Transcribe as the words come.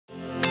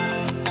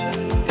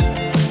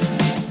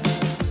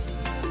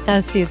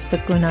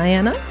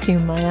Asyuttakunayana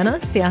Sumayana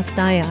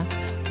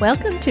Siataya.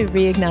 Welcome to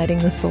Reigniting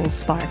the Soul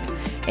Spark,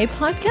 a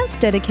podcast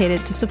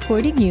dedicated to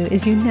supporting you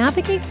as you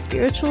navigate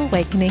spiritual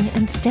awakening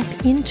and step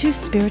into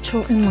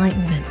spiritual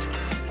enlightenment.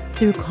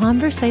 Through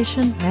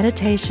conversation,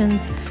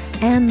 meditations,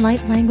 and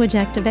light language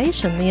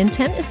activation, the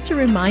intent is to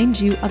remind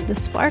you of the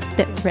spark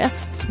that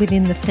rests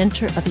within the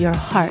center of your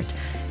heart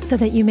so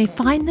that you may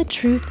find the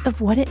truth of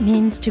what it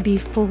means to be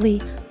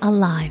fully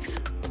alive.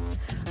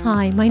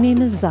 Hi, my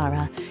name is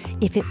Zara.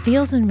 If it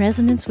feels in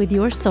resonance with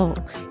your soul,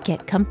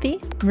 get comfy,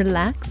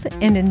 relax,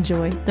 and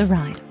enjoy the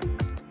ride.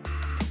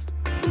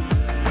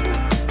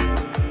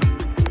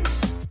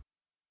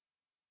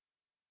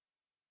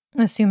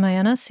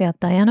 Asumayana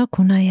siatayana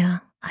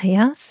kunaya,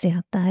 aya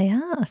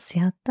siataya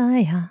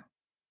asiataya.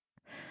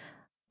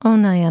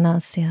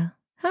 Onayana sia,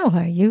 how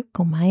are you?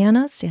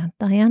 Kumayana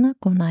siatayana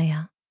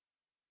kunaya.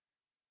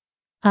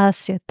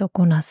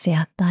 Asyatokuna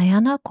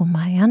siatayana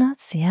kumayana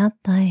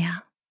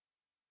siataya.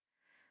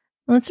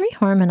 Let's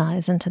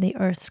reharmonize into the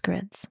earth's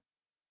grids.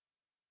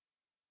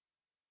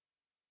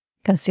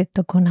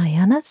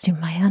 Kasyutokunayana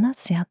sumayana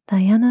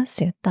siatayana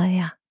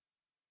sutaya.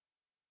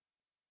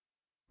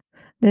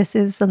 This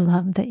is the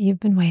love that you've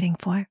been waiting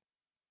for.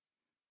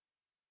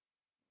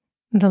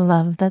 The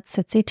love that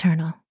sits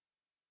eternal.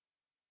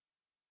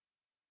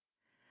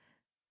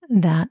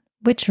 That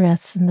which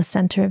rests in the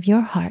center of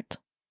your heart.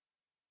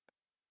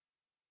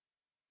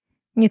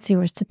 It's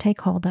yours to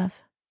take hold of.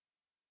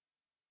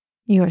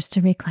 Yours to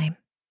reclaim.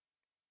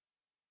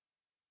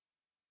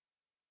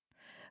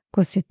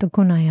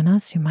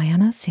 Kosyutokunayana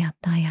sumayana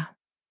siataya.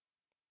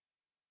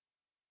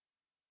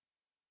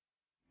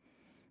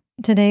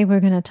 Today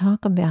we're going to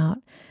talk about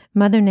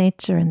Mother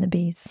Nature and the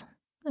bees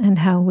and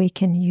how we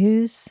can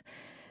use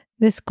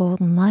this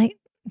golden light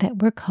that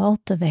we're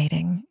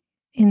cultivating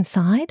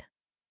inside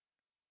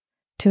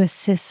to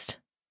assist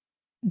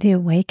the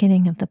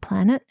awakening of the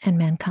planet and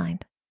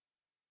mankind.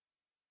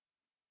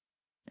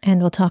 And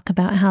we'll talk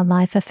about how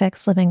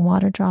LifeFX Living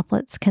Water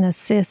Droplets can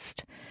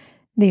assist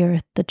the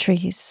earth, the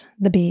trees,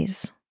 the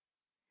bees,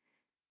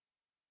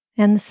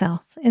 and the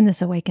self in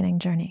this awakening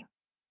journey.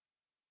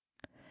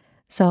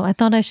 So I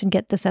thought I should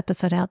get this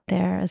episode out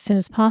there as soon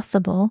as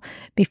possible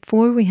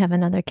before we have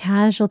another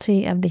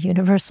casualty of the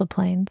universal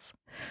planes.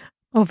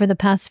 Over the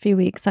past few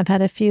weeks, I've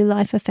had a few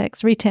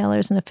LifeFX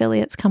retailers and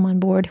affiliates come on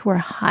board who are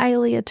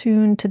highly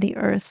attuned to the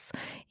Earth's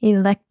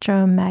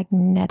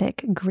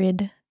electromagnetic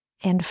grid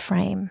and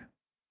frame.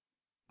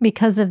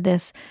 Because of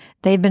this,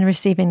 they've been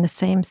receiving the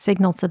same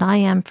signals that I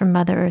am from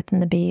Mother Earth and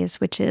the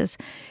bees, which is,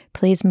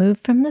 please move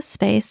from the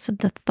space of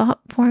the thought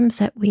forms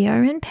that we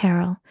are in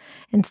peril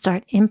and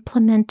start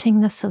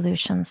implementing the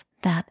solutions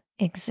that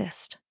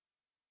exist.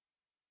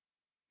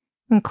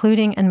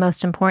 Including, and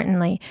most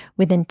importantly,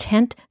 with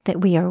intent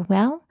that we are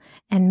well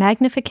and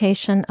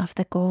magnification of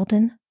the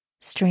golden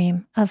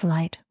stream of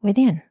light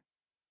within.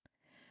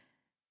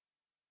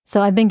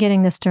 So I've been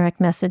getting this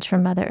direct message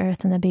from Mother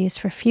Earth and the bees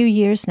for a few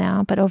years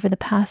now, but over the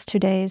past 2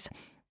 days,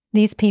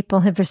 these people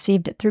have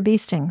received it through bee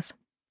stings.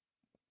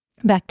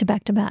 Back to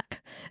back to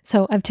back.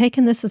 So I've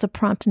taken this as a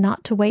prompt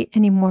not to wait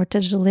anymore to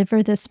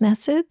deliver this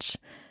message.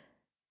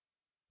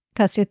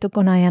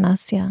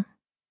 Kasyutokunayanasya.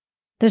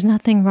 There's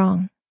nothing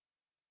wrong.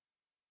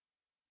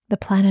 The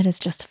planet is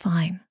just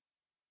fine.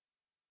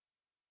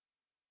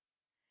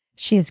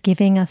 She is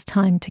giving us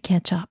time to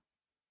catch up.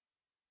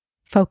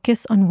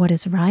 Focus on what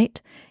is right,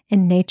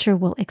 and nature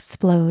will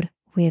explode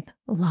with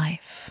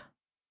life.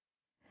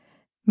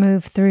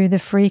 Move through the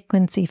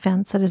frequency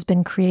fence that has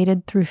been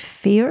created through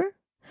fear,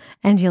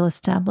 and you'll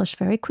establish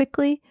very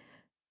quickly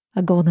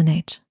a golden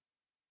age.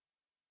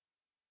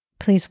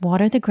 Please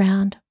water the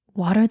ground,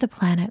 water the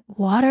planet,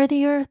 water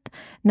the earth,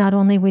 not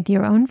only with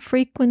your own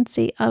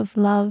frequency of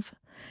love,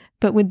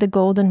 but with the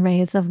golden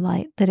rays of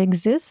light that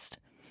exist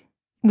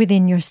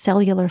within your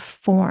cellular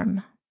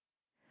form.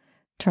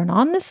 Turn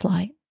on this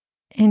light,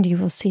 and you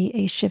will see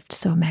a shift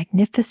so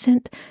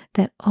magnificent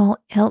that all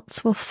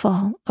else will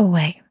fall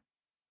away.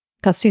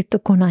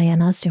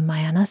 Kasyutokunayana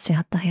sumayana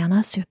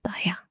siatayana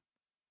sutaya.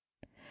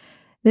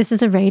 This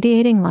is a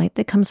radiating light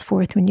that comes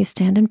forth when you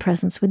stand in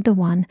presence with the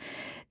One,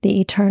 the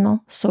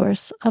eternal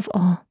source of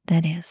all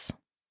that is.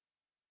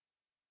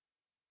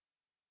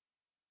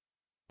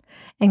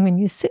 And when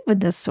you sit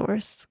with this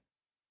source,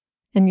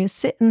 and you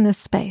sit in this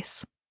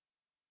space,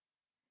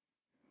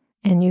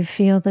 and you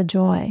feel the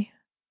joy,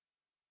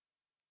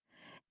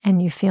 and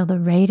you feel the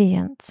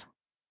radiance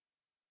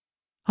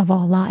of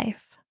all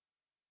life,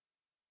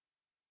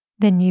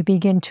 then you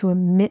begin to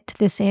emit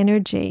this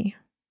energy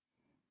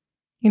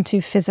into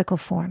physical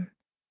form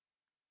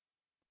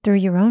through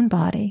your own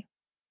body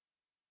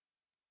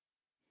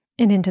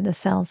and into the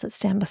cells that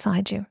stand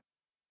beside you.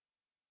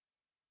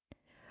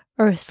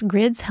 Earth's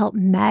grids help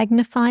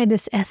magnify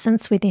this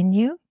essence within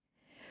you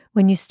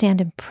when you stand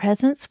in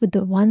presence with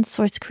the one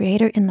source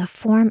creator in the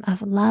form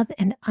of love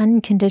and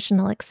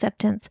unconditional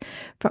acceptance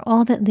for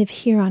all that live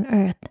here on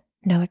earth,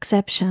 no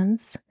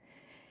exceptions.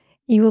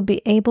 You will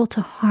be able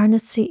to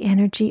harness the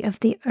energy of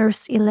the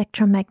Earth's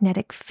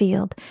electromagnetic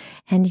field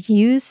and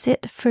use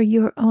it for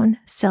your own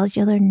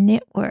cellular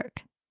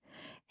network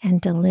and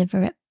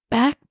deliver it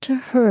back to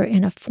her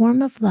in a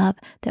form of love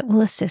that will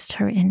assist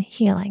her in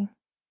healing.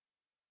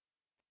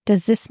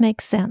 Does this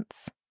make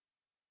sense?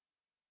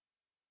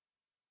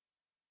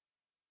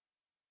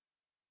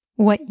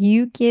 What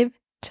you give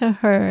to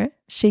her,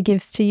 she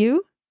gives to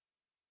you.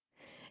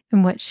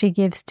 And what she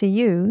gives to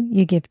you,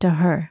 you give to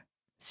her.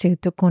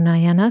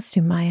 Sutukunayana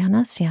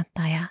sumayana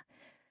syataya.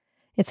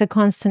 It's a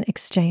constant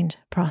exchange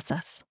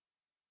process.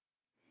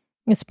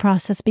 This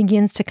process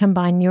begins to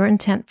combine your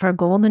intent for a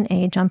golden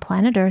age on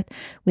planet Earth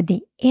with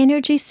the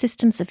energy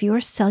systems of your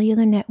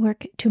cellular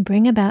network to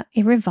bring about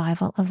a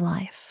revival of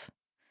life.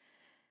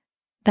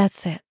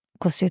 That's it.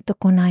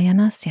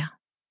 Kusutukunayanasya.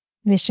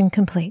 Mission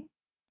complete.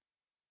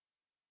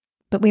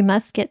 But we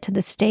must get to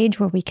the stage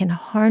where we can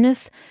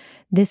harness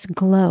this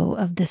glow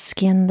of the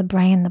skin, the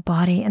brain, the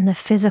body, and the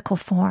physical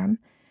form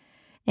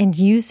and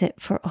use it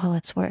for all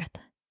it's worth.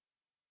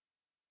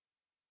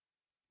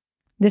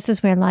 This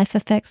is where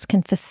LifeFX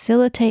can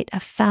facilitate a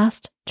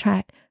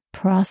fast-track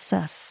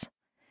process.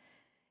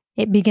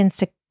 It begins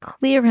to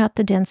clear out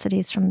the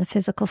densities from the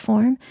physical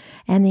form,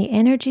 and the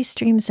energy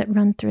streams that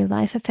run through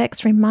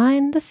LifeFX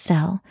remind the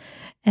cell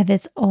of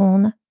its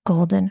own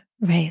golden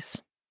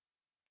rays.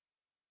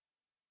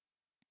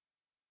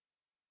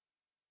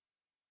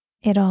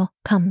 It all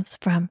comes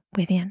from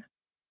within.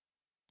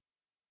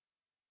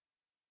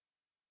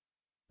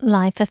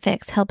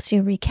 LifeFX helps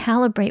you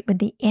recalibrate with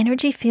the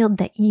energy field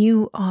that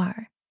you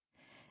are,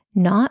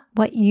 not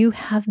what you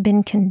have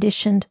been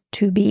conditioned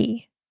to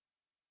be.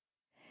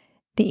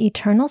 The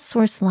eternal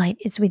source light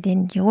is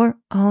within your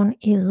own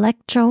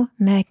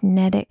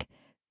electromagnetic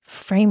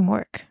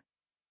framework,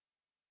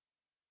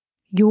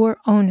 your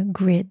own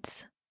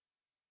grids.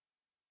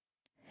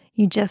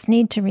 You just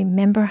need to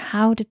remember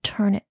how to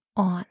turn it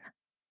on.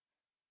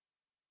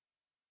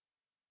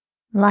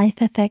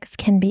 LifeFX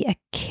can be a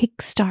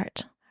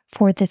kickstart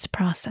for this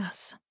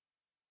process.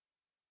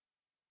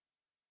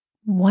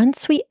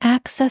 Once we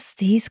access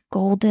these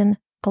golden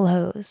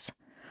glows,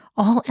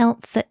 all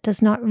else that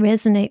does not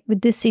resonate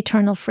with this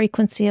eternal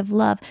frequency of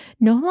love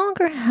no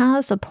longer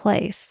has a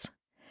place,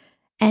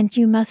 and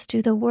you must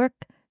do the work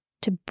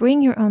to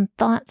bring your own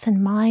thoughts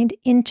and mind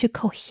into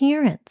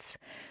coherence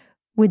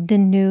with the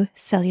new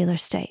cellular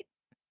state.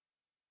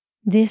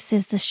 This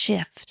is the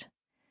shift.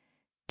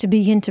 To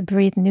begin to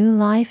breathe new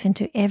life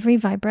into every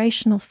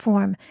vibrational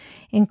form,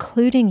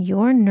 including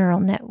your neural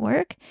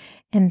network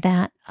and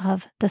that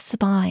of the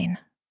spine.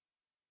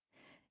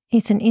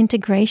 It's an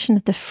integration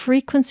of the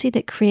frequency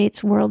that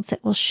creates worlds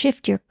that will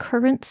shift your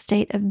current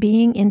state of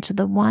being into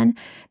the one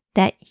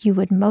that you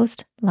would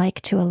most like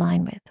to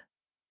align with.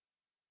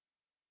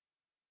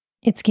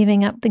 It's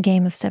giving up the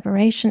game of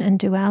separation and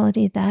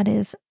duality that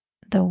is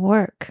the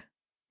work.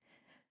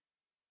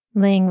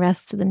 Laying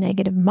rest to the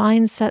negative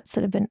mindsets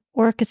that have been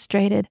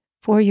orchestrated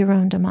for your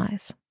own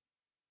demise.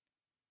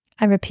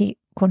 I repeat,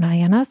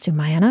 Kunayana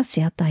Sumayana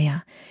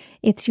Syataya.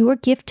 It's your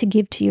gift to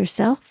give to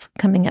yourself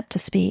coming up to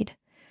speed.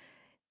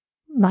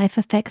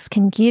 LifeFX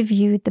can give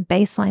you the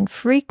baseline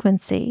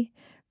frequency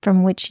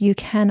from which you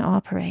can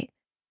operate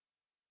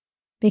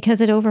because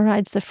it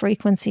overrides the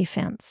frequency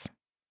fence,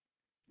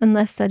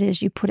 unless that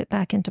is you put it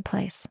back into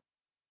place.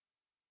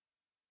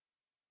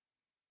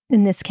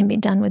 And this can be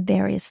done with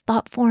various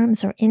thought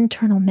forms or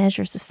internal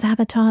measures of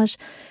sabotage,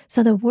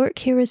 so the work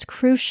here is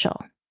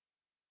crucial.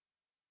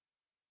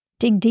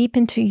 Dig deep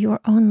into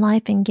your own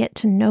life and get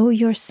to know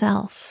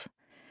yourself.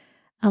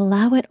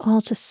 Allow it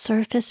all to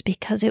surface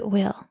because it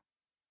will.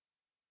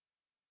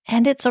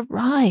 And it's a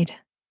ride.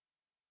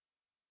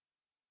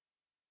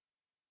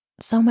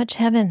 So much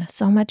heaven,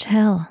 so much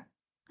hell.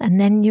 And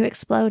then you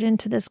explode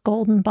into this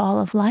golden ball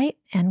of light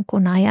and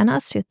Gunayana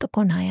Sutta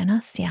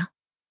Gunayana Sya.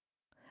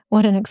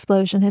 What an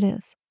explosion it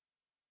is.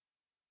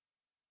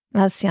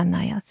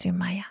 Asyanaya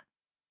Sumaya.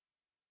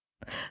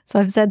 So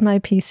I've said my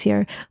piece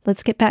here.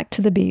 Let's get back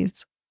to the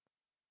bees.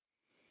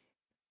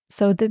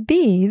 So the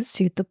bees,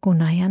 Sutta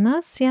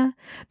Gunayana Sya,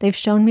 they've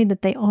shown me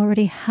that they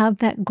already have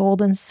that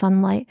golden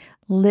sunlight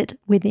lit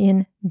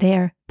within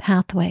their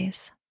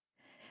pathways.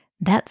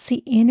 That's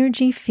the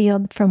energy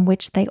field from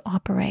which they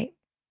operate.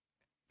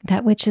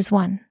 That which is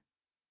one.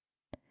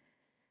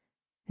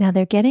 Now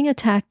they're getting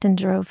attacked in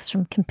droves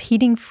from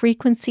competing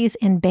frequencies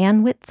and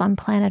bandwidths on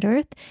planet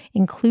Earth,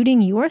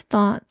 including your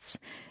thoughts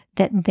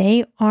that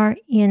they are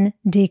in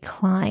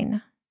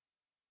decline.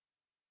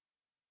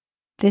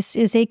 This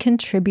is a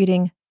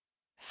contributing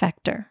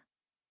factor.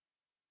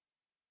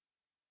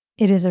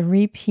 It is a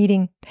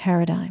repeating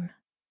paradigm.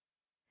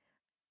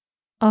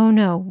 Oh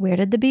no, where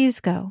did the bees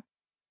go?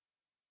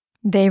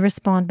 They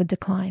respond with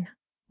decline.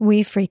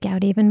 We freak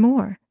out even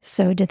more.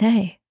 So do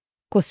they.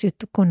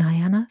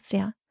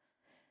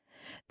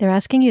 They're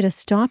asking you to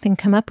stop and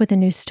come up with a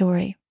new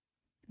story.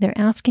 They're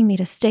asking me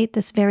to state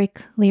this very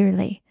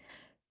clearly.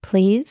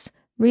 Please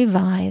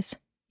revise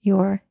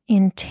your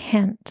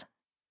intent.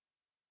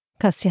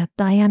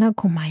 Kasyatayana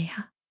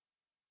kumaya.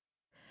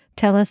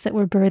 tell us that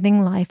we're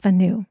birthing life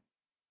anew.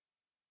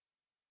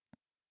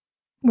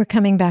 We're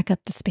coming back up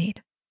to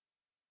speed.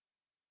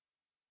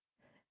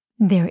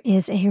 There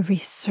is a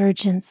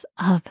resurgence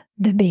of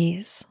the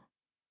bees.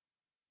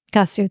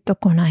 Kasuto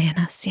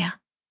konayanasya.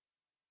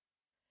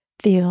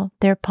 Feel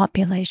their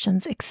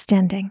populations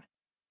extending.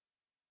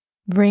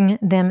 Bring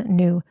them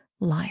new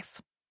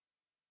life.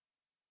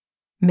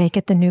 Make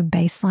it the new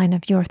baseline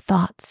of your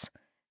thoughts.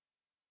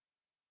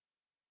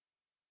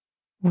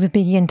 We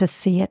begin to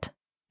see it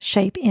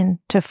shape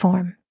into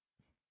form.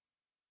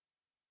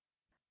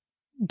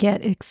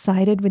 Get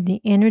excited with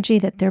the energy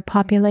that their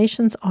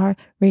populations are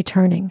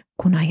returning.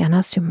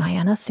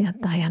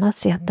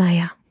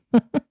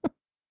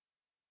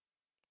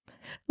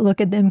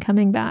 Look at them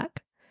coming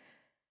back.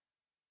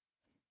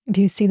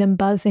 Do you see them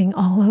buzzing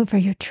all over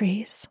your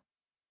trees?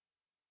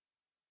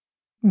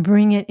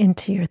 Bring it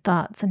into your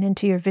thoughts and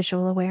into your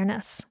visual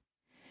awareness.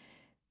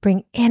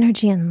 Bring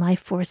energy and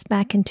life force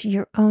back into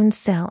your own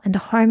cell, and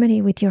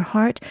harmony with your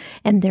heart,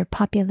 and their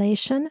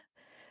population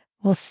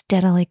will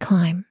steadily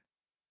climb.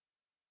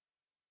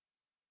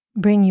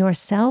 Bring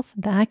yourself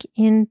back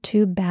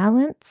into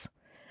balance,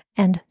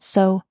 and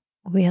so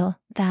will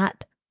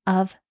that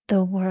of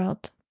the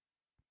world.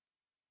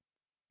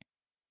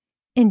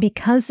 And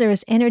because there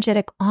is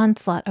energetic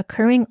onslaught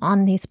occurring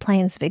on these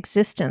planes of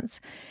existence,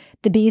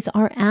 the bees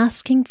are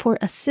asking for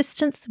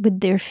assistance with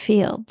their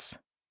fields.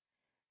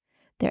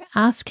 They're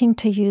asking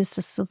to use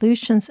the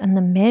solutions and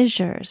the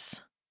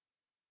measures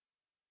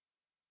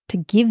to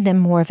give them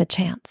more of a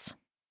chance.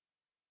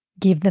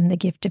 Give them the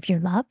gift of your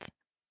love,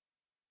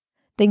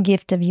 the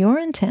gift of your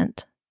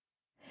intent,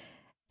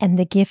 and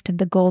the gift of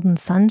the golden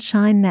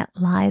sunshine that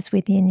lies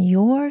within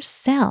your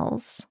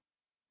cells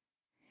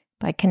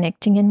by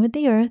connecting in with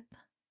the earth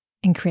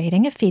and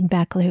creating a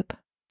feedback loop.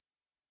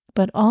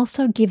 But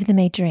also give them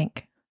a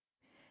drink.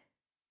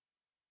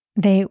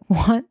 They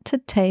want to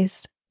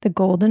taste the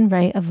golden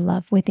ray of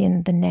love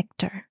within the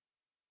nectar.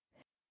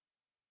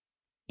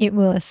 It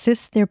will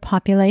assist their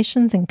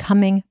populations in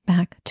coming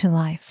back to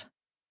life.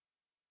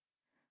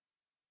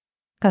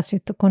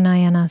 Kasuto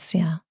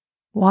konayanasya.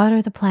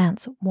 Water the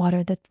plants,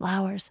 water the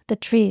flowers, the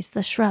trees,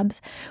 the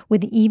shrubs,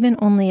 with even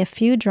only a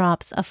few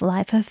drops of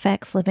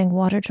LifeFX Living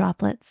Water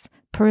Droplets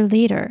per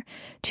liter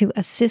to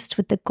assist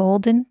with the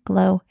golden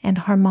glow and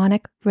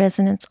harmonic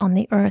resonance on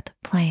the earth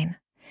plane.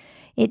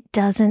 It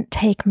doesn't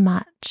take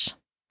much.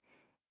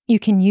 You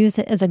can use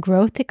it as a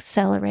growth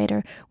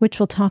accelerator, which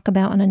we'll talk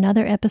about on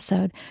another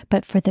episode,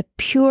 but for the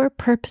pure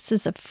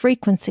purposes of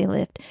frequency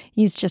lift,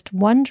 use just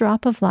 1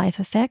 drop of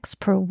LifeFX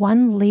per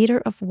 1 liter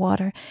of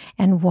water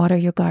and water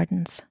your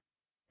gardens.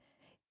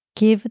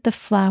 Give the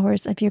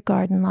flowers of your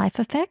garden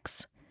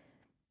LifeFX.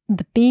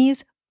 The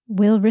bees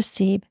will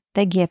receive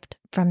the gift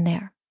from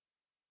there.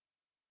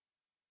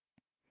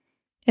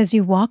 As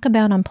you walk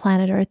about on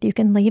planet Earth, you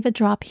can leave a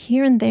drop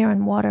here and there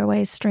in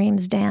waterways,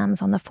 streams,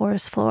 dams, on the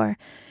forest floor.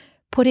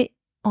 Put it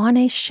on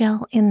a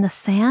shell in the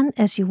sand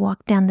as you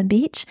walk down the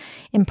beach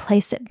and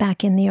place it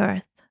back in the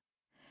earth.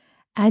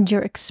 Add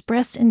your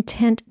express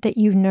intent that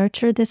you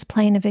nurture this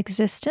plane of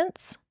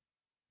existence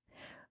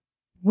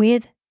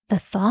with the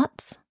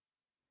thoughts,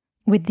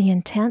 with the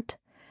intent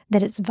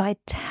that its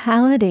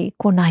vitality,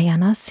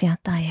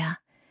 konayanasya,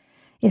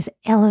 is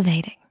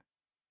elevating.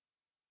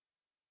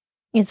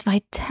 Its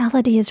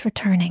vitality is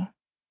returning.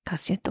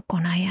 Kasuto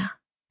konaya.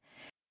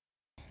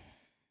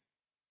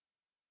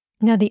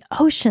 Now the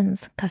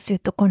oceans,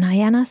 kasuto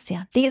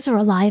konayanasya, these are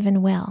alive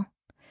and well.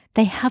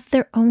 They have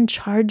their own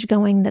charge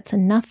going that's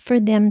enough for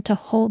them to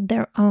hold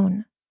their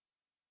own.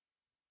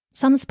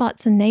 Some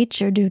spots in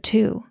nature do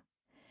too,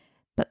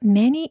 but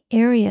many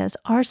areas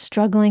are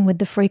struggling with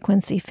the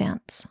frequency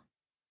fence.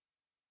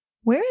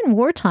 We're in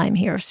wartime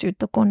here,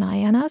 suto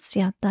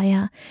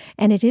konayanasya,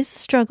 and it is a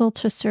struggle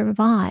to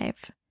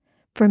survive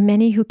for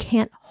many who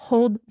can't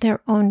hold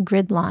their own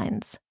grid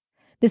lines.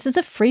 This is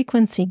a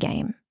frequency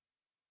game.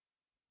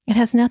 It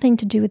has nothing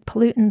to do with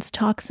pollutants,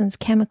 toxins,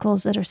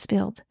 chemicals that are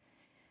spilled.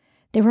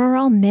 There are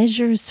all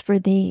measures for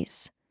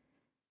these.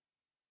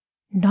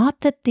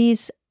 Not that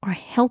these are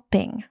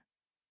helping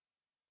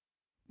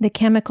the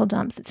chemical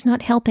dumps. It's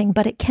not helping,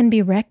 but it can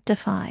be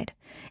rectified.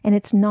 And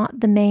it's not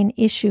the main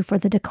issue for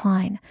the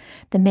decline.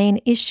 The main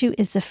issue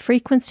is the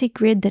frequency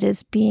grid that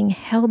is being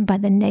held by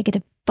the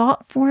negative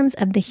thought forms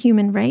of the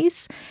human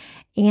race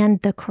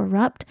and the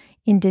corrupt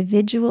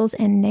individuals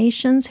and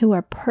nations who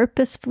are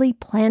purposefully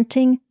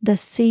planting the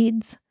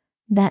seeds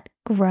that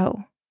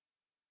grow.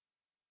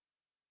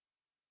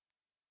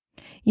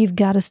 You've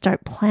got to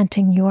start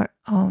planting your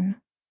own.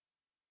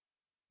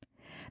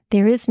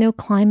 There is no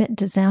climate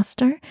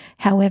disaster.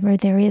 However,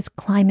 there is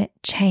climate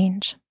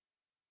change.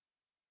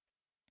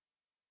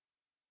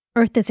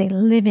 Earth is a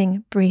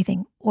living,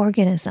 breathing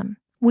organism.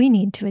 We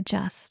need to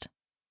adjust.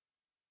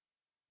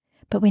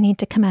 But we need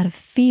to come out of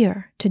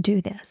fear to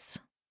do this.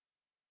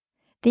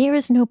 There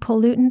is no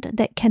pollutant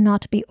that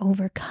cannot be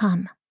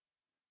overcome.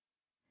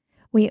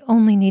 We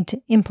only need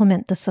to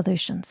implement the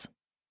solutions.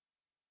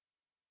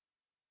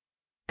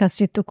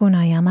 Kasuto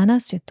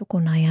konayamana suto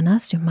konayana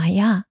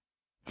sumaya.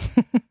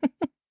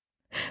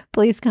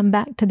 Please come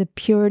back to the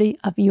purity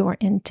of your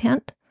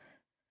intent.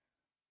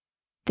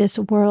 This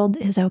world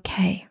is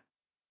okay.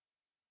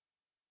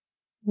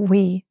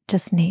 We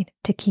just need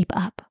to keep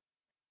up.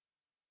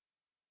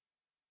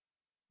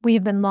 We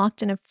have been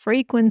locked in a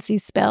frequency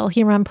spell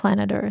here on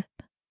planet Earth.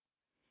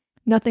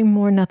 Nothing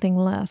more, nothing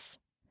less.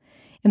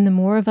 And the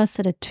more of us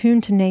that attune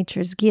to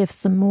nature's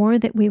gifts, the more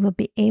that we will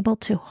be able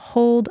to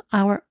hold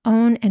our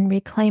own and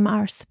reclaim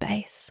our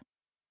space.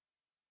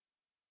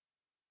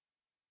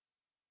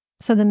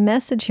 So the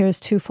message here is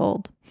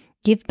twofold.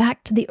 Give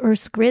back to the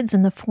Earth's grids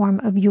in the form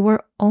of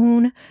your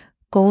own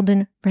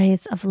golden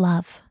rays of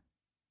love.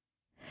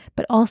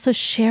 But also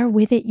share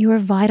with it your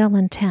vital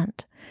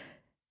intent.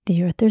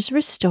 The Earth is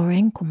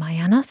restoring.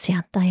 Kumayana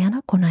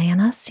siatayana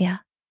kunayana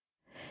sia.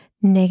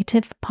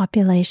 Native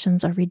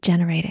populations are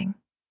regenerating.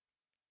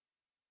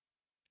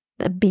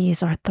 The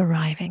bees are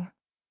thriving.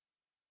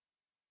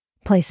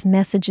 Place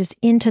messages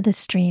into the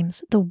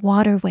streams, the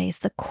waterways,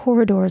 the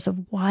corridors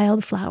of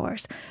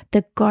wildflowers,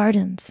 the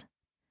gardens.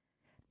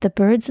 The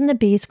birds and the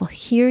bees will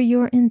hear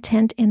your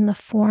intent in the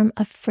form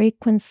of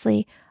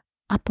frequency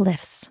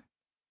uplifts.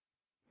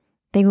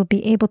 They will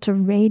be able to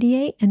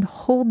radiate and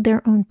hold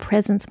their own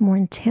presence more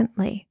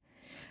intently.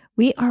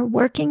 We are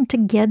working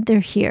together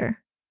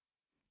here.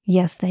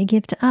 Yes, they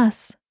give to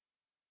us,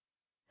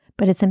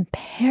 but it's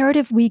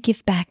imperative we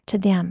give back to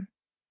them.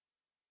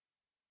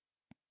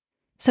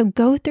 So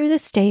go through the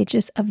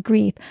stages of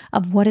grief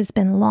of what has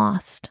been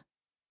lost,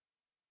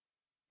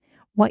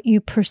 what you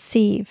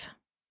perceive,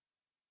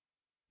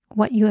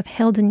 what you have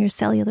held in your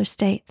cellular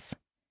states.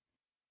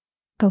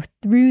 Go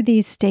through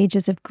these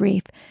stages of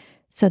grief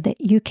so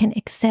that you can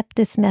accept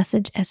this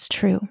message as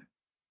true.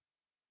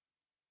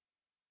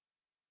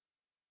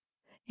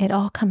 It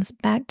all comes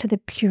back to the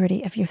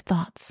purity of your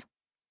thoughts.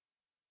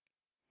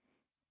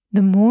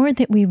 The more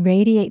that we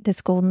radiate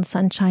this golden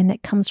sunshine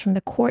that comes from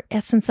the core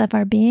essence of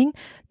our being,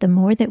 the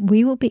more that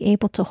we will be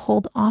able to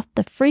hold off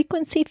the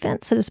frequency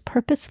fence that is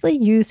purposefully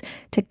used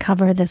to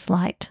cover this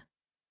light.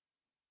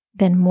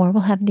 Then more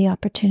will have the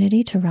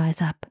opportunity to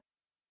rise up.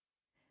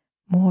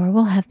 More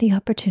will have the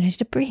opportunity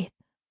to breathe.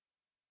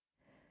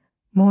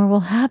 More will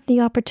have the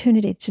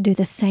opportunity to do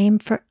the same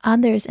for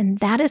others, and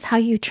that is how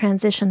you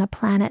transition a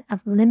planet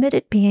of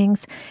limited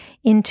beings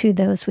into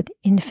those with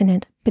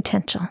infinite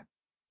potential.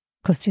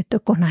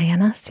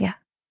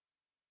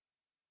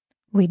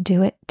 We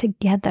do it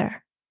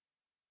together.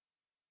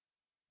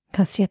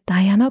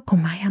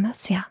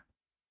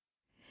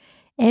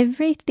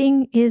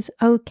 Everything is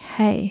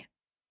okay.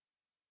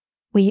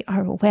 We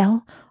are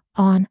well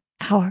on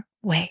our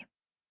way.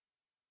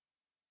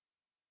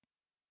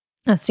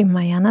 Thanks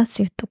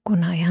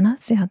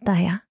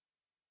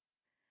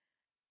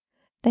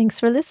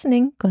for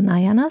listening.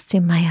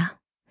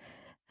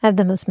 Have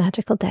the most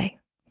magical day.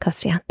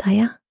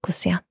 Kasyataya,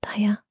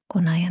 kusyataya,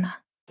 kunayana.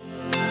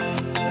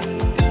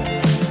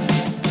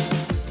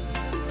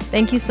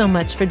 Thank you so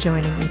much for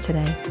joining me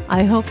today.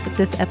 I hope that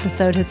this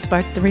episode has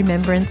sparked the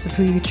remembrance of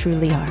who you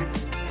truly are.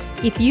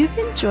 If you've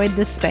enjoyed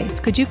this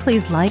space, could you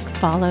please like,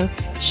 follow,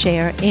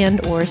 share,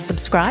 and/or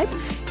subscribe?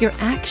 Your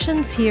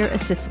actions here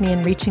assist me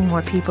in reaching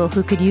more people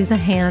who could use a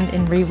hand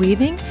in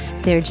reweaving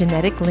their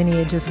genetic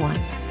lineage as one.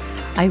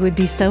 I would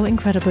be so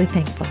incredibly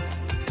thankful.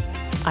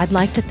 I'd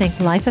like to thank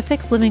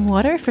LifeFX Living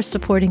Water for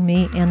supporting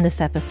me and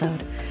this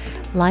episode.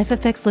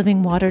 LifeFX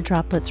Living Water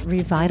Droplets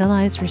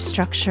revitalize,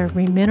 restructure,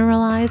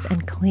 remineralize,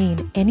 and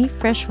clean any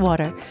fresh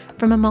water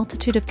from a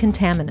multitude of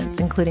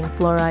contaminants, including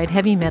fluoride,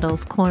 heavy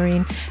metals,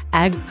 chlorine,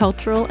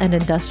 agricultural and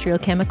industrial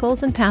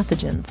chemicals, and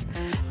pathogens.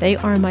 They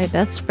are my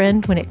best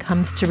friend when it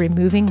comes to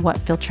removing what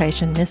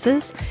filtration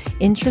misses,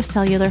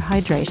 intracellular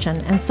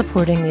hydration, and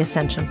supporting the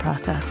ascension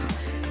process.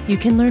 You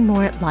can learn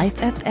more at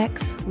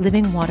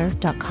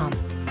lifefxlivingwater.com.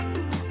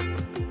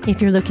 If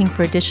you're looking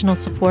for additional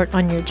support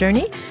on your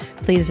journey,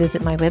 please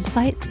visit my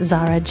website,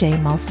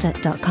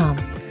 zarajmalstedt.com.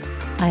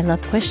 I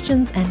love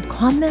questions and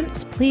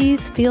comments.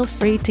 Please feel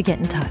free to get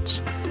in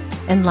touch.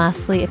 And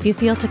lastly, if you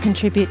feel to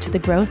contribute to the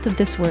growth of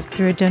this work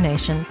through a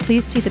donation,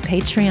 please see the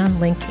Patreon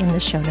link in the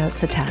show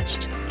notes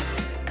attached.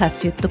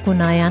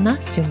 Kasyutukunayana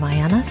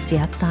sumayana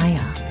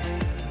siataya.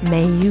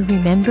 May you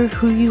remember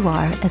who you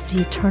are as the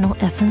eternal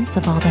essence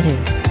of all that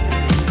is.